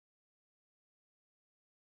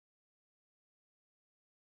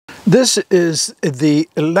This is the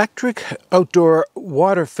electric outdoor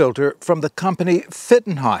water filter from the company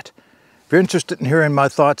Fitinhot. If you're interested in hearing my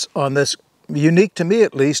thoughts on this unique, to me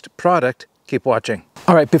at least, product, keep watching.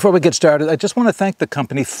 All right, before we get started, I just want to thank the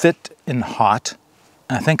company Fitinhot,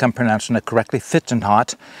 I think I'm pronouncing it correctly,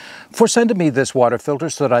 Fitinhot, for sending me this water filter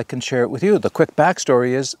so that I can share it with you. The quick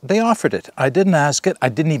backstory is they offered it. I didn't ask it. I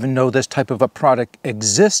didn't even know this type of a product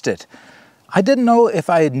existed. I didn't know if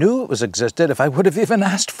I knew it was existed, if I would have even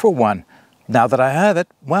asked for one. Now that I have it,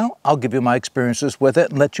 well, I'll give you my experiences with it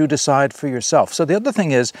and let you decide for yourself. So the other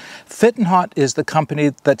thing is, Fitinhot is the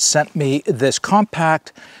company that sent me this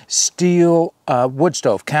compact steel wood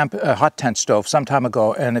stove, hot tent stove some time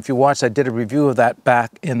ago. And if you watched, I did a review of that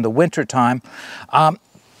back in the winter time.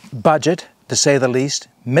 Budget, to say the least,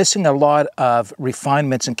 missing a lot of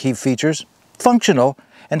refinements and key features, functional,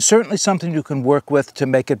 and certainly something you can work with to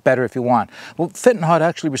make it better if you want. Well, Fitinhot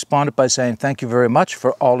actually responded by saying, thank you very much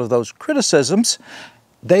for all of those criticisms.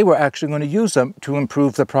 They were actually going to use them to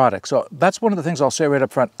improve the product. So that's one of the things I'll say right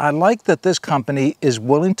up front. I like that this company is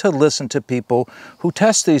willing to listen to people who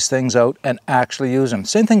test these things out and actually use them.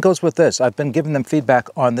 Same thing goes with this. I've been giving them feedback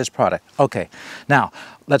on this product. Okay, now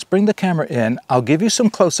let's bring the camera in. I'll give you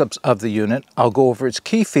some close-ups of the unit. I'll go over its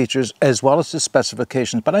key features as well as the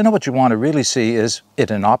specifications, but I know what you want to really see is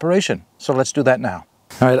it in operation. So let's do that now.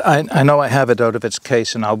 All right, I know I have it out of its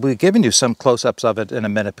case, and I'll be giving you some close-ups of it in a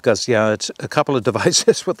minute because, yeah, it's a couple of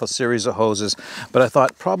devices with a series of hoses, but I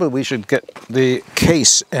thought probably we should get the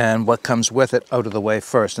case and what comes with it out of the way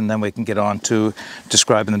first, and then we can get on to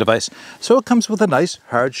describing the device. So it comes with a nice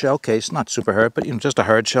hard shell case, not super hard, but just a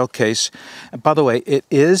hard shell case. And by the way, it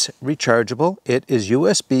is rechargeable. It is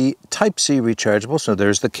USB Type-C rechargeable, so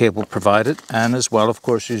there's the cable provided, and as well, of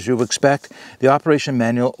course, as you expect, the operation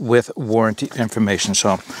manual with warranty information.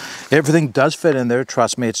 So everything does fit in there,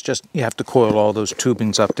 trust me. It's just you have to coil all those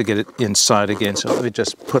tubings up to get it inside again. So let me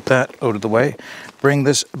just put that out of the way, bring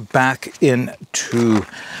this back into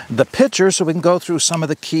the picture so we can go through some of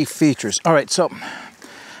the key features. All right, so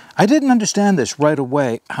I didn't understand this right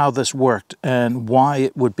away, how this worked and why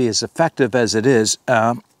it would be as effective as it is.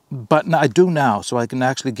 But I do now, so I can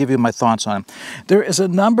actually give you my thoughts on it. There is a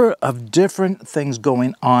number of different things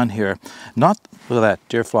going on here. Look at that,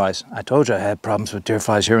 deer flies. I told you I had problems with deer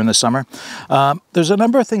flies here in the summer. There's a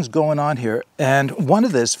number of things going on here, and one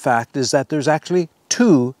of this fact is that there's actually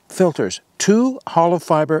two filters, two hollow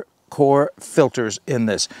fiber core filters in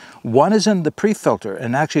this. One is in the pre-filter,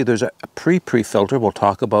 and actually there's a pre-filter we'll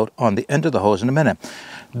talk about on the end of the hose in a minute.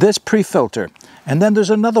 This pre-filter, and then there's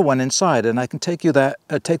another one inside, and I can take that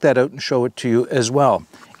out and show it to you as well.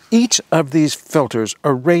 Each of these filters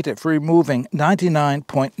are rated for removing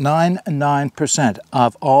 99.99%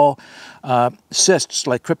 of all cysts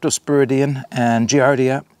like Cryptosporidium and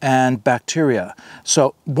Giardia and bacteria.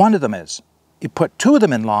 So one of them is. You put two of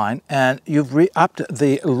them in line and you've upped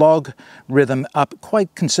the logarithm up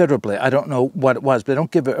quite considerably. I don't know what it was, but I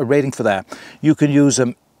don't give a rating for that. You can use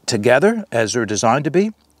them together as they're designed to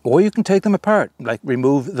be, or you can take them apart, like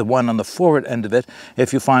remove the one on the forward end of it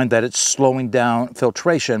if you find that it's slowing down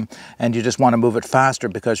filtration and you just want to move it faster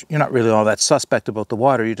because you're not really all that suspect about the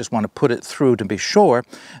water, you just want to put it through to be sure.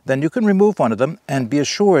 Then you can remove one of them and be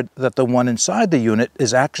assured that the one inside the unit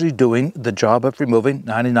is actually doing the job of removing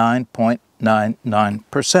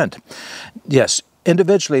 99.99%. Yes,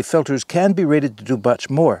 individually filters can be rated to do much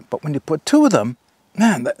more, but when you put two of them,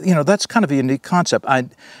 man, that's kind of a unique concept. I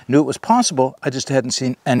knew it was possible. I just hadn't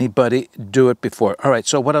seen anybody do it before. All right,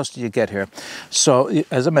 so what else do you get here? So,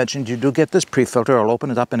 as I mentioned, you do get this pre-filter. I'll open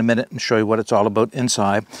it up in a minute and show you what it's all about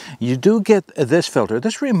inside. You do get this filter.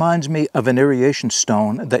 This reminds me of an aeration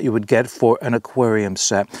stone that you would get for an aquarium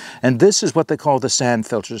set. And this is what they call the sand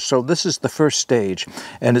filters. So this is the first stage,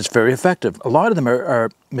 and it's very effective. A lot of them are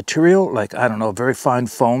material, like, I don't know, very fine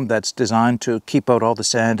foam that's designed to keep out all the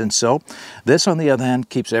sand and silt. This, on the other hand,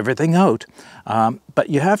 keeps everything out, but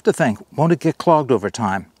you have to think, won't it get clogged over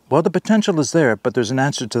time? Well, the potential is there, but there's an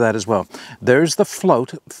answer to that as well. There's the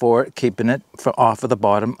float for keeping it off of the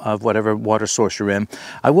bottom of whatever water source you're in.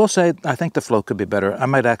 I will say, I think the float could be better. I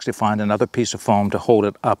might actually find another piece of foam to hold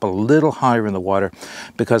it up a little higher in the water,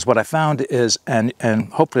 because what I found is, and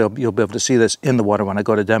hopefully you'll be able to see this in the water when I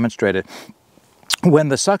go to demonstrate it, when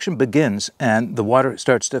the suction begins and the water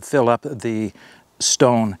starts to fill up the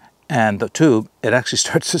stone and the tube, it actually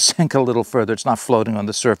starts to sink a little further. It's not floating on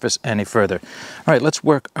the surface any further. All right, let's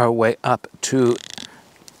work our way up to,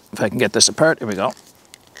 if I can get this apart, here we go.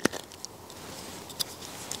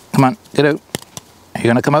 Come on, get out. Are you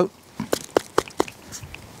gonna come out?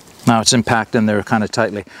 Now it's impacted in there kind of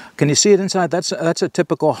tightly. Can you see it inside? That's a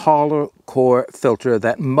typical hollow core filter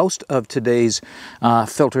that most of today's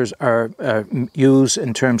filters are used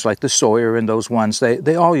in terms like the Sawyer and those ones.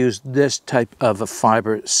 They all use this type of a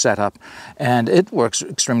fiber setup, and it works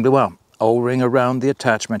extremely well. O-ring around the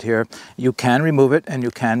attachment here. You can remove it and you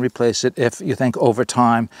can replace it if you think over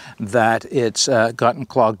time that it's gotten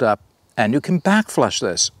clogged up, and you can backflush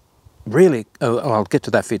this. Really, I'll get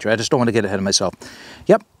to that feature. I just don't want to get ahead of myself.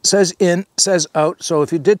 Yep, says in, says out. So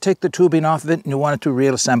if you did take the tubing off of it and you wanted to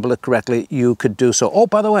reassemble it correctly, you could do so. Oh,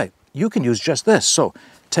 by the way, you can use just this. So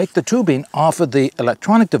take the tubing off of the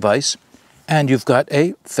electronic device and you've got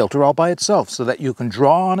a filter all by itself so that you can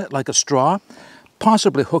draw on it like a straw,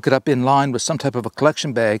 possibly hook it up in line with some type of a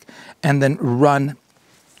collection bag, and then run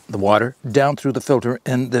the water down through the filter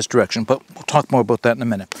in this direction. But we'll talk more about that in a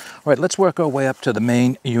minute. All right, let's work our way up to the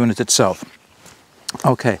main unit itself.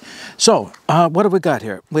 Okay, so what have we got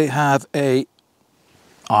here? We have a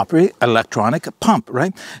electronic pump,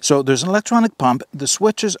 right? So there's an electronic pump. The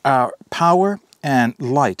switches are power and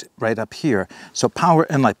light right up here. So power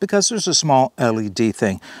and light, because there's a small LED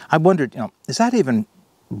thing. I wondered, is that even,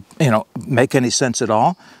 make any sense at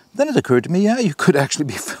all? Then it occurred to me, yeah, you could actually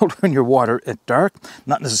be filtering your water at dark,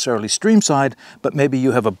 not necessarily stream side, but maybe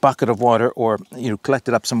you have a bucket of water, or you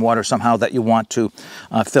collected up some water somehow that you want to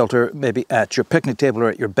filter, maybe at your picnic table or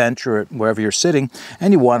at your bench or wherever you're sitting,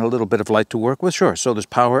 and you want a little bit of light to work with. Sure, so there's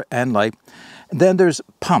power and light. Then there's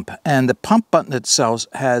pump, and the pump button itself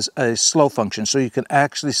has a slow function, so you can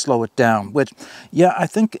actually slow it down, which, yeah, I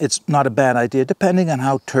think it's not a bad idea, depending on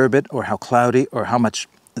how turbid or how cloudy or how much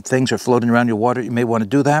things are floating around your water. You may want to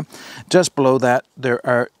do that. Just below that, there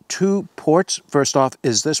are two ports. First off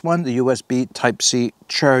is this one, the USB Type-C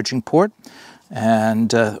charging port,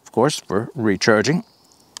 and of course for recharging,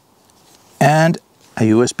 and a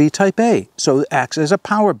USB Type-A, so it acts as a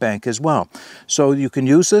power bank as well. So you can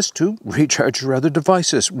use this to recharge your other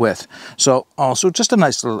devices with. So also just a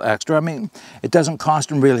nice little extra. I mean, it doesn't cost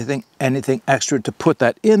them really anything extra to put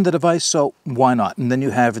that in the device, so why not? And then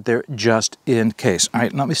you have it there just in case. All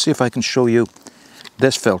right, let me see if I can show you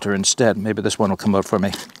this filter instead. Maybe this one will come out for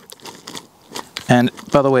me. And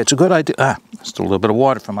by the way, it's a good idea. Still a little bit of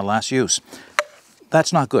water from my last use.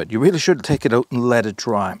 That's not good. You really should take it out and let it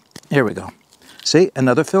dry. Here we go. See,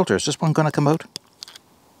 another filter. Is this one going to come out?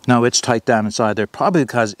 No, it's tight down inside there, probably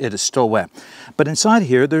because it is still wet. But inside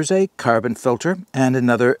here, there's a carbon filter and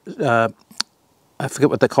another, I forget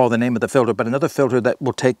what they call the name of the filter, but another filter that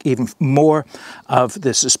will take even more of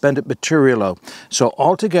the suspended material out. So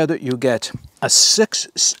altogether, you get a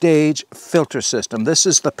 6-stage filter system. This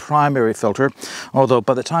is the primary filter, although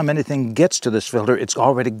by the time anything gets to this filter, it's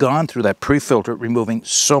already gone through that pre-filter, removing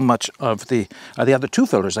so much of the other two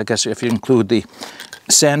filters, I guess, if you include the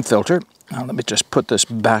sand filter. Now, let me just put this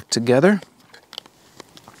back together.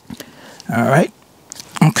 All right.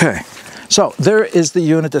 Okay. So there is the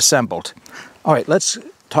unit assembled. All right, let's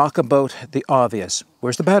talk about the obvious.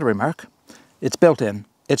 Where's the battery, Mark? It's built in.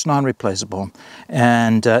 It's non-replaceable,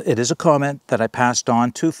 and it is a comment that I passed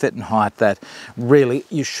on to Fitinhot that really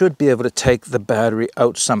you should be able to take the battery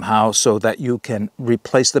out somehow so that you can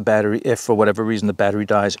replace the battery if for whatever reason the battery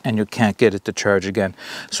dies and you can't get it to charge again.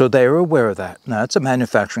 So they are aware of that. Now, it's a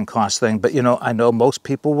manufacturing cost thing, but I know most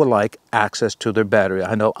people will like access to their battery.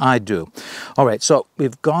 I know I do. All right, so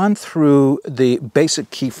we've gone through the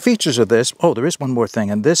basic key features of this. Oh, there is one more thing,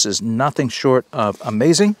 and this is nothing short of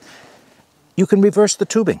amazing. You can reverse the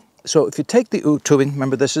tubing. So if you take the tubing,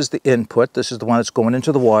 remember this is the input, this is the one that's going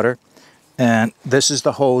into the water, and this is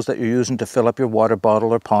the hose that you're using to fill up your water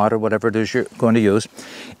bottle or pot or whatever it is you're going to use.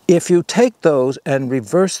 If you take those and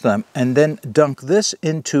reverse them and then dunk this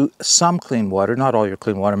into some clean water, not all your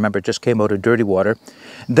clean water, remember it just came out of dirty water,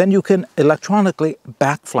 then you can electronically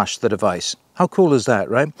backflush the device. How cool is that,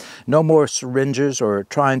 right? No more syringes or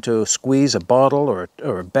trying to squeeze a bottle or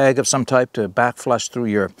a bag of some type to backflush through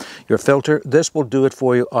your filter. This will do it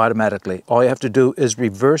for you automatically. All you have to do is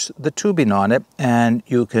reverse the tubing on it, and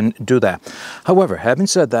you can do that. However, having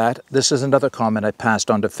said that, this is another comment I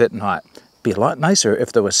passed on to Fitinhot. Be a lot nicer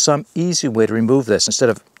if there was some easy way to remove this instead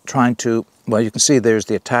of trying to, well, you can see there's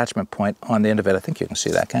the attachment point on the end of it. I think you can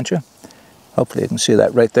see that, can't you? Hopefully you can see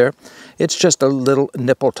that right there. It's just a little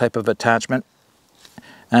nipple type of attachment.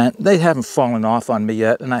 And they haven't fallen off on me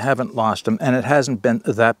yet, and I haven't lost them, and it hasn't been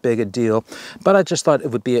that big a deal. But I just thought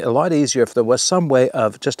it would be a lot easier if there was some way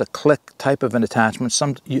of just a click type of an attachment,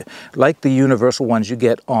 like the universal ones you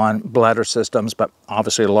get on bladder systems, but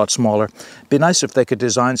obviously a lot smaller. It'd be nice if they could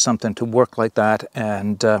design something to work like that.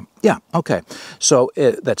 And yeah, okay. So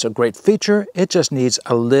that's a great feature. It just needs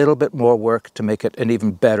a little bit more work to make it an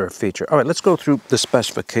even better feature. All right, let's go through the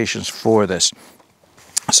specifications for this.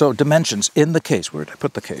 So dimensions in the case. Where did I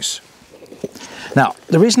put the case? Now,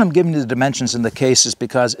 the reason I'm giving you the dimensions in the case is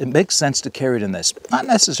because it makes sense to carry it in this. Not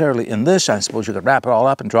necessarily in this. I suppose you could wrap it all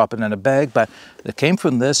up and drop it in a bag, but it came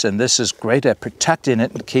from this, and this is great at protecting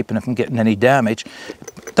it and keeping it from getting any damage.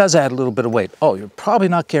 It does add a little bit of weight. Oh, you're probably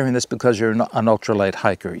not carrying this because you're an ultralight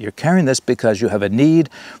hiker. You're carrying this because you have a need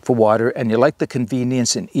for water and you like the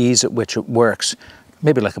convenience and ease at which it works.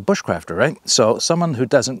 Maybe like a bushcrafter, right? So someone who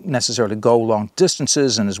doesn't necessarily go long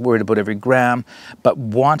distances and is worried about every gram, but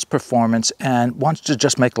wants performance and wants to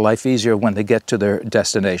just make life easier when they get to their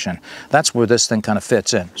destination. That's where this thing kind of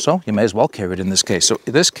fits in. So you may as well carry it in this case. So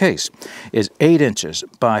this case is 8 inches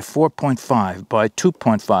by 4.5 by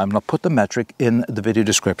 2.5, and I'll put the metric in the video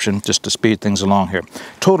description just to speed things along here.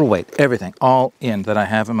 Total weight, everything, all in that I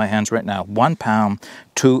have in my hands right now, 1 pound,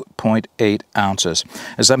 2.8 ounces.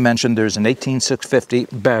 As I mentioned, there's an 18650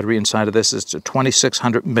 battery inside of this. It's a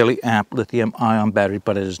 2600 milliamp lithium ion battery,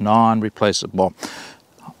 but it is non-replaceable.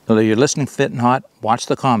 So you're listening Fitinhot, watch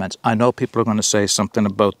the comments. I know people are going to say something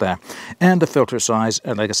about that. And the filter size,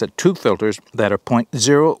 and like I said, 2 filters that are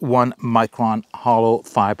 0.01 micron hollow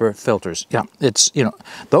fiber filters. Yeah, it's, you know,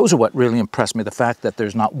 those are what really impressed me. The fact that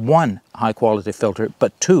there's not one high quality filter,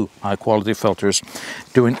 but 2 high quality filters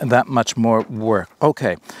doing that much more work.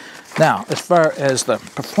 Okay. Now, as far as the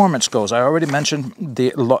performance goes, I already mentioned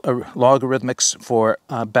the logarithmics for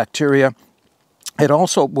bacteria. It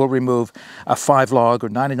also will remove a 5 log, or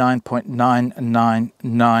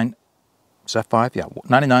 99.999, is that 5? Yeah,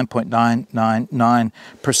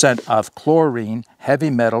 99.999% of chlorine, heavy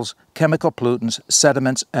metals, chemical pollutants,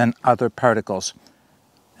 sediments, and other particles.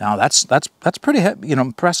 Now that's pretty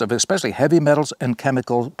impressive, especially heavy metals and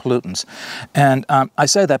chemical pollutants. And I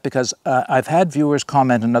say that because I've had viewers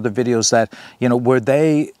comment in other videos that, where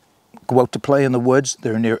they go out to play in the woods,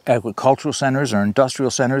 they're near agricultural centers or industrial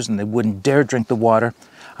centers, and they wouldn't dare drink the water.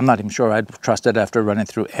 I'm not even sure I'd trust it after running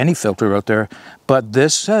through any filter out there. But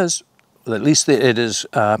this says, at least it is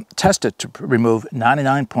tested to remove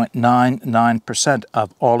 99.99%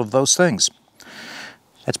 of all of those things.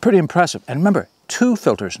 That's pretty impressive. And remember, 2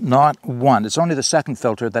 filters, not 1. It's only the second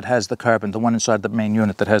filter that has the carbon, the one inside the main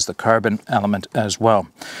unit that has the carbon element as well.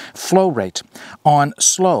 Flow rate on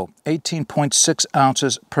slow, 18.6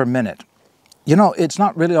 ounces per minute. It's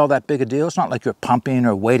not really all that big a deal. It's not like you're pumping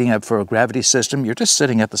or waiting up for a gravity system. You're just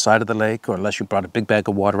sitting at the side of the lake, or unless you brought a big bag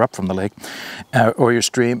of water up from the lake or your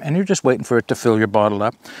stream, and you're just waiting for it to fill your bottle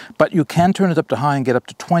up. But you can turn it up to high and get up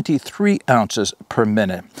to 23 ounces per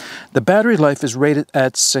minute. The battery life is rated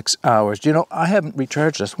at 6 hours. I haven't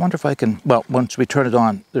recharged this. I wonder if I can, well, once we turn it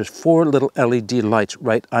on, there's 4 little LED lights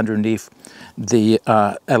right underneath the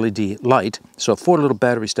LED light. So 4 little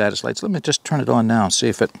battery status lights. Let me just turn it on now and see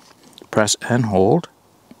if it... Press and hold.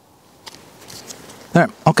 There,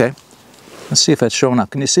 okay. Let's see if that's showing up.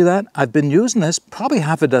 Can you see that? I've been using this probably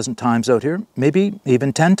half a dozen times out here, maybe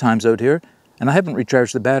even 10 times out here, and I haven't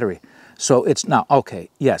recharged the battery. So it's now, okay,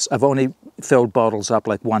 yes, I've only filled bottles up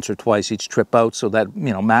like once or twice each trip out, so that,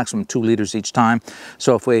 maximum 2 liters each time.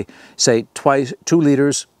 So if we say 2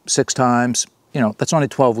 liters 6 times, that's only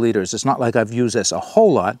 12 liters. It's not like I've used this a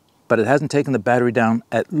whole lot, but it hasn't taken the battery down,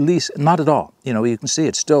 at least, not at all. You can see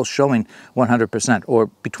it's still showing 100%, or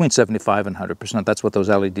between 75 and 100%. That's what those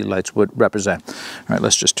LED lights would represent. All right,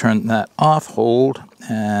 let's just turn that off, hold,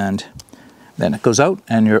 and then it goes out,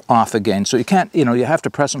 and you're off again. So you can't, you have to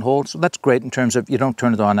press and hold, so that's great in terms of you don't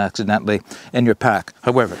turn it on accidentally in your pack.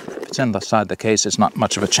 However, if it's inside the case, it's not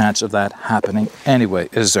much of a chance of that happening anyway,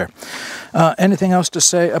 is there? Anything else to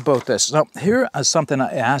say about this? Now, here is something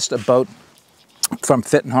I asked about from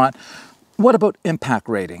Fitinhot. What about impact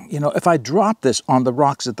rating? If I drop this on the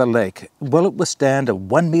rocks at the lake, will it withstand a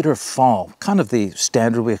 1 meter fall? Kind of the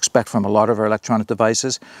standard we expect from a lot of our electronic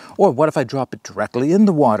devices. Or what if I drop it directly in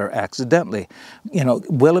the water accidentally?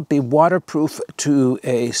 Will it be waterproof to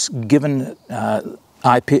a given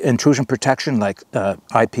IP intrusion protection like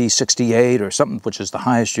IP68 or something, which is the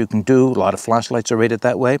highest you can do? A lot of flashlights are rated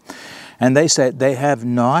that way. And they say they have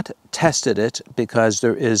not tested it because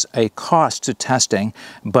there is a cost to testing,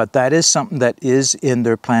 but that is something that is in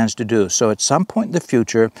their plans to do. So at some point in the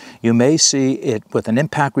future, you may see it with an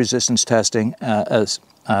impact resistance testing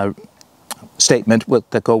statement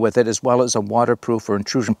that go with it, as well as a waterproof or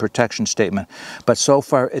intrusion protection statement. But so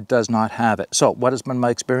far it does not have it. So what has been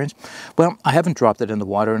my experience? Well, I haven't dropped it in the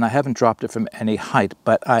water, and I haven't dropped it from any height,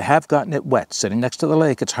 but I have gotten it wet. Sitting next to the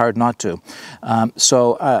lake, it's hard not to.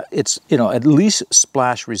 It's, you know, at least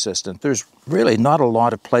splash resistant. There's really not a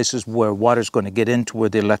lot of places where water's going to get into where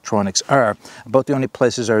the electronics are. About the only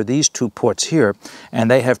places are these two ports here, and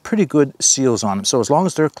they have pretty good seals on them. So as long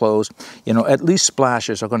as they're closed, you know, at least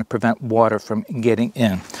splashes are going to prevent water from getting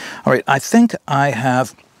in. All right, I think I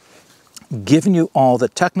have given you all the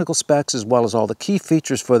technical specs as well as all the key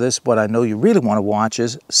features for this. What I know you really want to watch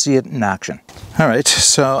is see it in action. All right,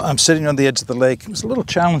 so I'm sitting on the edge of the lake. It was a little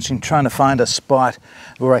challenging trying to find a spot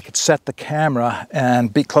where I could set the camera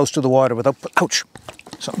and be close to the water without, ouch,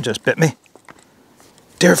 something just bit me.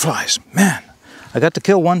 Deer flies, man. I got to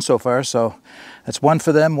kill one so far, so that's one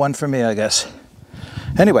for them, one for me, I guess.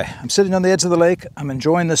 Anyway, I'm sitting on the edge of the lake. I'm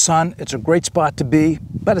enjoying the sun. It's a great spot to be,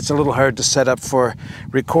 but it's a little hard to set up for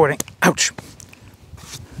recording. Ouch.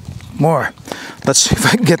 More. Let's see if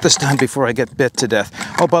I can get this done before I get bit to death.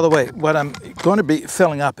 Oh, by the way, what I'm going to be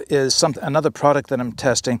filling up is another product that I'm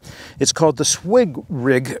testing. It's called the Swig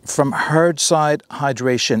Rig from Hardside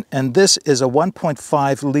Hydration, and this is a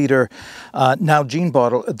 1.5 liter Nalgene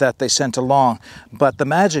bottle that they sent along. But the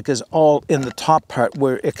magic is all in the top part,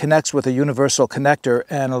 where it connects with a universal connector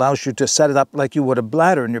and allows you to set it up like you would a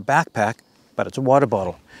bladder in your backpack, but it's a water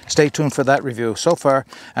bottle. Stay tuned for that review. So far,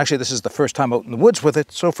 actually this is the first time out in the woods with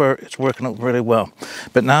it. So far it's working out really well.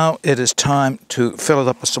 But now it is time to fill it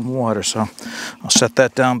up with some water. So I'll set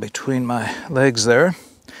that down between my legs there.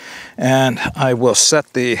 And I will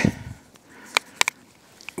set the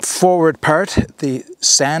forward part, the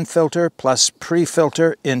sand filter plus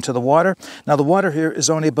pre-filter, into the water. Now the water here is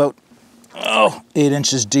only about 8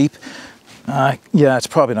 inches deep. Yeah, it's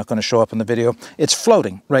probably not going to show up in the video. It's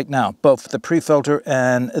floating right now. Both the pre-filter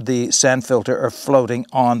and the sand filter are floating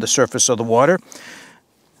on the surface of the water,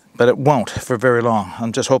 but it won't for very long.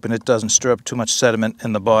 I'm just hoping it doesn't stir up too much sediment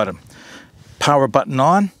in the bottom. Power button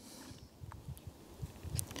on,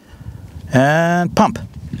 and pump.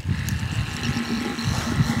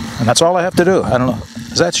 And that's all I have to do. I don't know,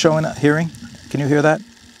 is that showing up, hearing? Can you hear that?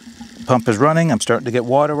 Pump is running. I'm starting to get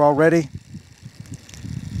water already.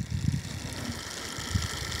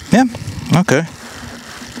 Yeah, okay.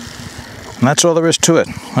 And that's all there is to it.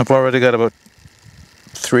 I've already got about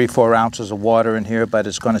 3-4 ounces of water in here, but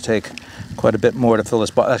it's going to take quite a bit more to fill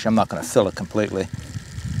this bottle. Actually, I'm not going to fill it completely.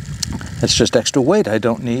 It's just extra weight I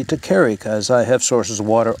don't need to carry, because I have sources of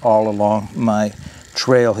water all along my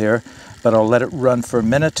trail here. But I'll let it run for a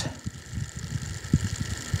minute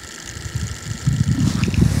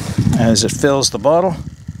as it fills the bottle.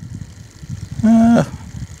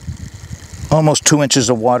 Almost 2 inches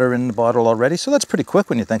of water in the bottle already, so that's pretty quick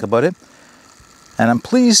when you think about it. And I'm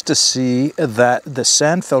pleased to see that the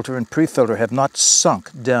sand filter and pre-filter have not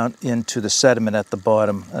sunk down into the sediment at the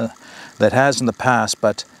bottom. That has in the past,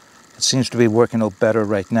 but it seems to be working out better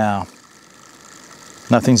right now.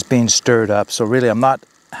 Nothing's being stirred up, so really I'm not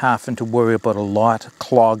having to worry about a lot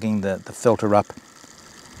clogging the filter up.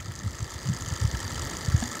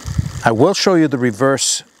 I will show you the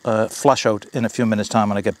reverse flush out in a few minutes time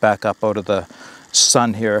when I get back up out of the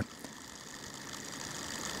sun here.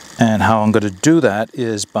 And how I'm going to do that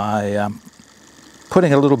is by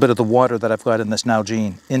putting a little bit of the water that I've got in this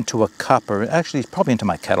Nalgene into a cup, or actually probably into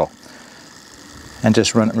my kettle, and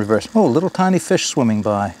just run it in reverse. Oh, little tiny fish swimming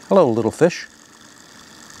by. Hello, little fish.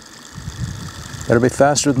 Better be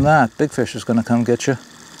faster than that. Big fish is going to come get you.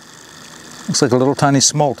 Looks like a little tiny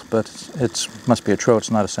smolt, but it must be a trout,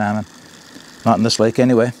 it's not a salmon. Not in this lake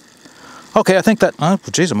anyway. Okay, I think that, oh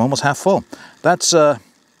geez, I'm almost half full. That's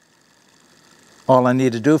all I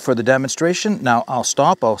need to do for the demonstration. Now I'll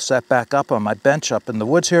stop, I'll set back up on my bench up in the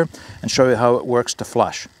woods here and show you how it works to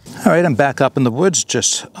flush. All right, I'm back up in the woods,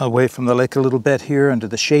 just away from the lake a little bit here under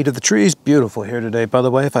the shade of the trees. Beautiful here today, by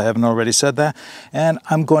the way, if I haven't already said that. And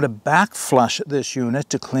I'm going to back flush this unit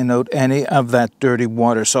to clean out any of that dirty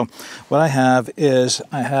water. So what I have is,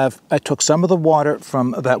 I took some of the water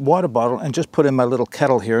from that water bottle and just put in my little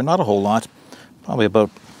kettle here, not a whole lot, probably about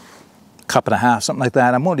cup and a half, something like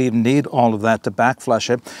that. I won't even need all of that to back flush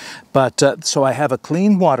it. But so I have a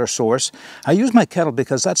clean water source. I use my kettle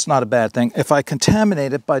because that's not a bad thing. If I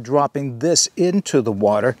contaminate it by dropping this into the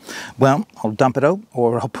water, well, I'll dump it out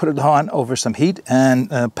or I'll put it on over some heat and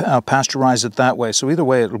I'll pasteurize it that way. So either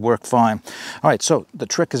way, it'll work fine. All right, so the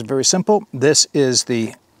trick is very simple. This is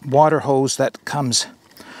the water hose that comes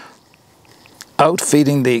out,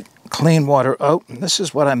 feeding the clean water out. And this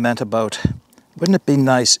is what I meant about, wouldn't it be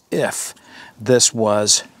nice if this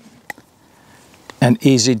was an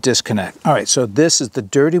easy disconnect. All right, so this is the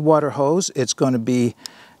dirty water hose. It's going to be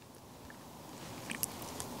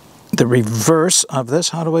the reverse of this.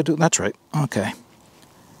 How do I do? That's right. Okay.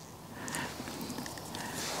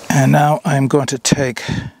 And now I'm going to take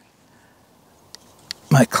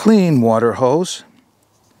my clean water hose.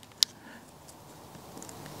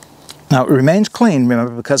 Now it remains clean,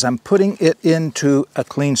 remember, because I'm putting it into a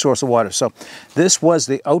clean source of water. So this was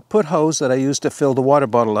the output hose that I used to fill the water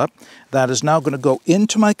bottle up. That is now going to go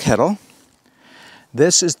into my kettle.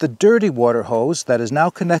 This is the dirty water hose that is now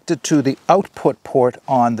connected to the output port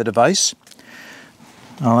on the device.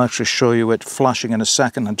 I'll actually show you it flushing in a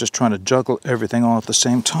second. I'm just trying to juggle everything all at the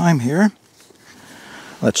same time here.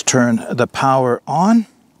 Let's turn the power on.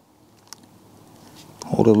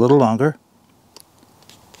 Hold it a little longer.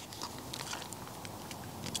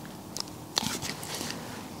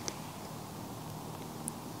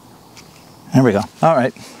 There we go. All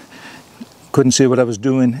right. Couldn't see what I was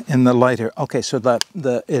doing in the light here. Okay, so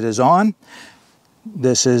it is on.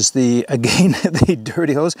 This is again, the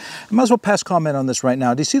dirty hose. I might as well pass comment on this right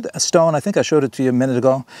now. Do you see the stone? I think I showed it to you a minute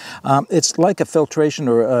ago. It's like a filtration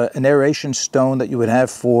or an aeration stone that you would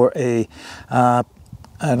have for an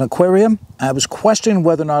aquarium. I was questioning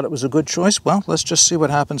whether or not it was a good choice. Well, let's just see what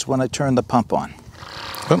happens when I turn the pump on.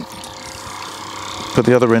 Boom. Put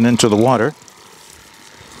the other end into the water.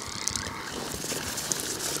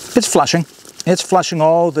 It's flushing. It's flushing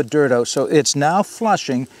all the dirt out. So it's now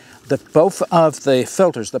flushing both of the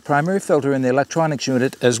filters, the primary filter in the electronics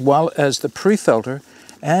unit, as well as the pre-filter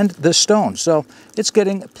and the stone. So it's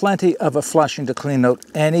getting plenty of a flushing to clean out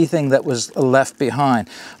anything that was left behind.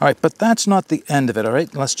 All right, but that's not the end of it, all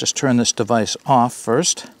right? Let's just turn this device off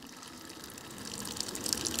first.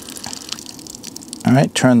 All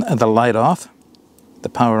right, turn the light off, the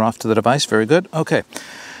power off to the device. Very good. Okay.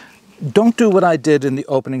 Don't do what I did in the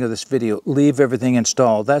opening of this video. Leave everything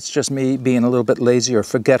installed. That's just me being a little bit lazy or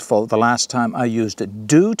forgetful the last time I used it.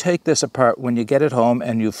 Do take this apart when you get it home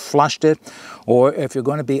and you've flushed it, or if you're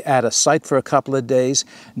going to be at a site for a couple of days,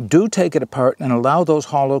 do take it apart and allow those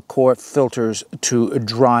hollow core filters to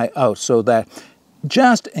dry out so that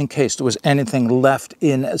just in case there was anything left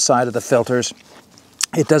inside of the filters,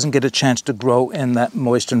 it doesn't get a chance to grow in that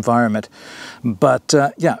moist environment. But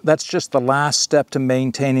yeah, that's just the last step to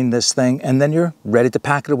maintaining this thing, and then you're ready to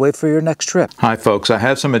pack it away for your next trip. Hi folks, I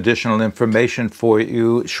have some additional information for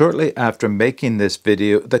you. Shortly after making this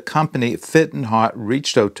video, the company Fitinhot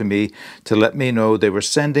reached out to me to let me know they were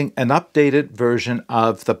sending an updated version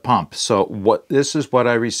of the pump. So this is what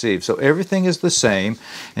I received. So everything is the same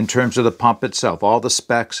in terms of the pump itself. All the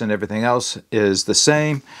specs and everything else is the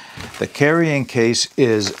same. The carrying case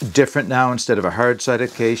is different now. Instead of a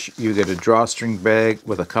hard-sided case, you get a drawstring bag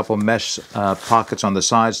with a couple mesh pockets on the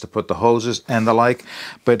sides to put the hoses and the like.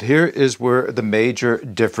 But here is where the major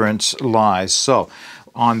difference lies. So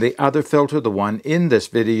on the other filter, the one in this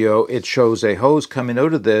video, it shows a hose coming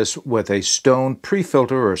out of this with a stone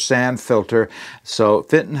pre-filter or sand filter. So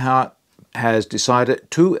Fitinhot has decided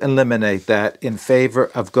to eliminate that in favor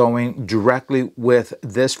of going directly with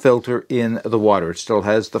this filter in the water. It still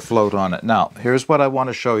has the float on it. Now, here's what I want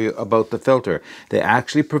to show you about the filter. They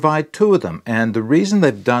actually provide two of them, and the reason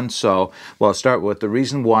they've done so, well, I'll start with the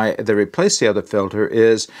reason why they replaced the other filter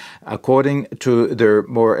is, according to their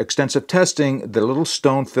more extensive testing, the little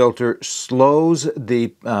stone filter slows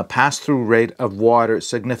the pass-through rate of water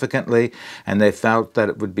significantly, and they felt that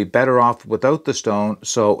it would be better off without the stone,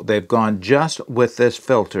 so they've gone just with this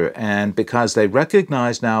filter. And because they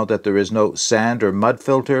recognize now that there is no sand or mud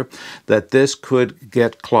filter, that this could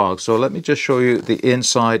get clogged. So let me just show you the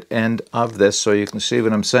inside end of this so you can see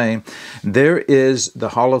what I'm saying. There is the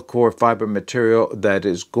hollow core fiber material that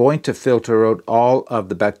is going to filter out all of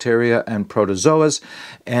the bacteria and protozoas,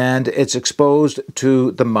 and it's exposed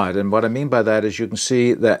to the mud. And what I mean by that is you can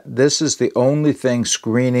see that this is the only thing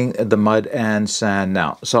screening the mud and sand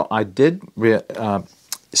now. So I did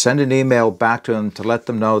send an email back to them to let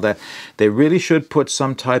them know that they really should put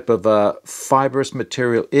some type of fibrous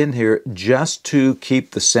material in here just to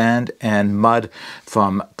keep the sand and mud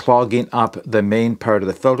from clogging up the main part of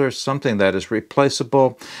the filter, something that is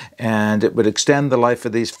replaceable, and it would extend the life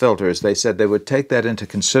of these filters. They said they would take that into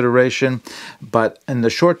consideration, but in the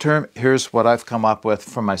short term, here's what I've come up with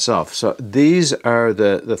for myself. So these are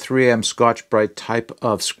the 3M Scotch-Brite type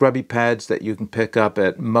of scrubby pads that you can pick up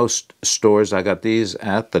at most stores. I got these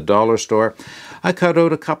at the dollar store. I cut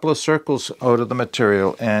out a couple of circles out of the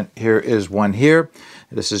material, and here is one here.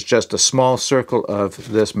 This is just a small circle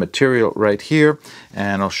of this material right here,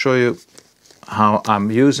 and I'll show you how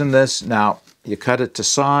I'm using this. Now, you cut it to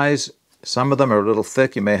size. Some of them are a little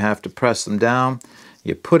thick. You may have to press them down.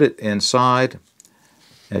 You put it inside,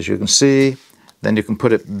 as you can see. Then you can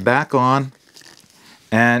put it back on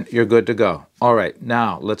and you're good to go. All right,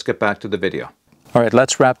 now let's get back to the video. All right,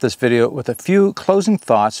 let's wrap this video with a few closing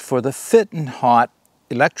thoughts for the Fitinhot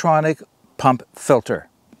electronic pump filter.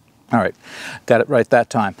 All right, got it right that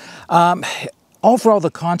time. Overall, the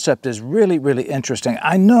concept is really, really interesting.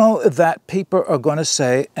 I know that people are going to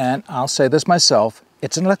say, and I'll say this myself,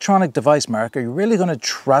 it's an electronic device, Mark. Are you really going to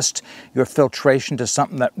trust your filtration to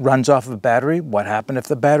something that runs off of a battery? What happened if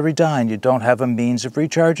the battery died and you don't have a means of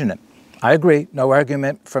recharging it? I agree, no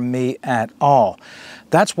argument from me at all.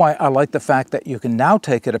 That's why I like the fact that you can now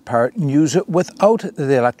take it apart and use it without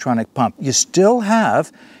the electronic pump. You still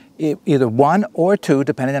have either one or two,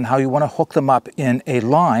 depending on how you want to hook them up in a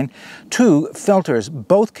line, two filters,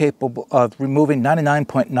 both capable of removing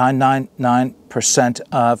 99.999%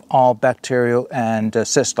 of all bacterial and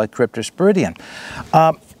cysts like Cryptosporidium.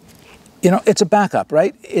 You know, it's a backup,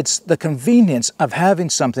 right? It's the convenience of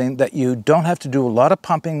having something that you don't have to do a lot of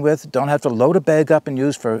pumping with, don't have to load a bag up and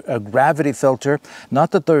use for a gravity filter.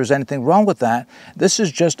 Not that there's anything wrong with that. This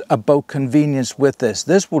is just about convenience with this.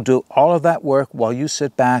 This will do all of that work while you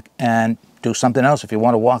sit back and do something else if you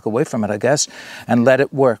want to walk away from it, I guess, and let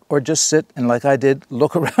it work. Or just sit and, like I did,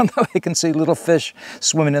 look around the lake and see little fish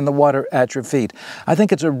swimming in the water at your feet. I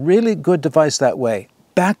think it's a really good device that way,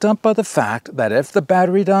 backed up by the fact that if the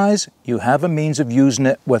battery dies, you have a means of using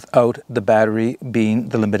it without the battery being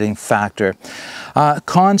the limiting factor.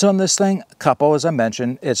 Cons on this thing, a couple as I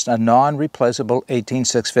mentioned. It's a non-replaceable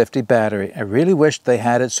 18650 battery. I really wish they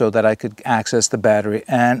had it so that I could access the battery,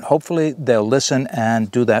 and hopefully they'll listen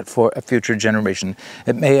and do that for a future generation.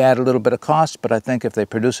 It may add a little bit of cost, but I think if they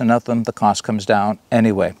produce enough of them, the cost comes down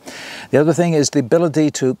anyway. The other thing is the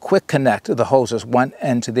ability to quick connect the hoses one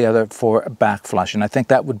end to the other for backflush, and I think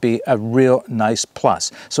that would be a real nice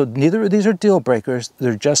plus. So neither of these are deal breakers.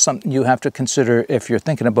 They're just something you have to consider if you're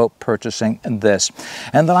thinking about purchasing this.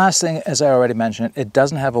 And the last thing, as I already mentioned, it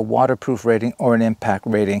doesn't have a waterproof rating or an impact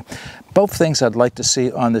rating. Both things I'd like to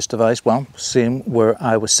see on this device. Well, seeing where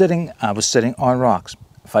I was sitting on rocks.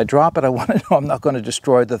 If I drop it, I want to know I'm not going to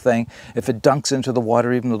destroy the thing. If it dunks into the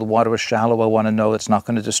water, even though the water is shallow, I want to know it's not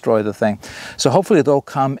going to destroy the thing. So hopefully they'll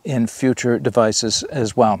come in future devices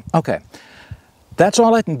as well. Okay. That's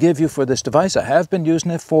all I can give you for this device. I have been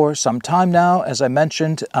using it for some time now. As I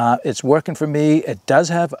mentioned, it's working for me. It does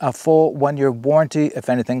have a full 1-year warranty if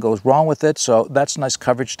anything goes wrong with it, so that's nice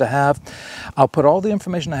coverage to have. I'll put all the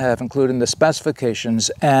information I have, including the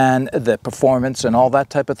specifications and the performance and all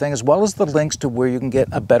that type of thing, as well as the links to where you can get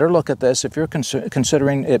a better look at this if you're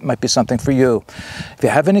considering it might be something for you. If you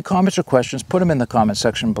have any comments or questions, put them in the comment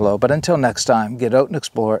section below. But until next time, get out and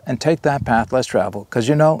explore and take that path less traveled, because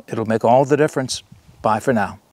you know it'll make all the difference. Bye for now.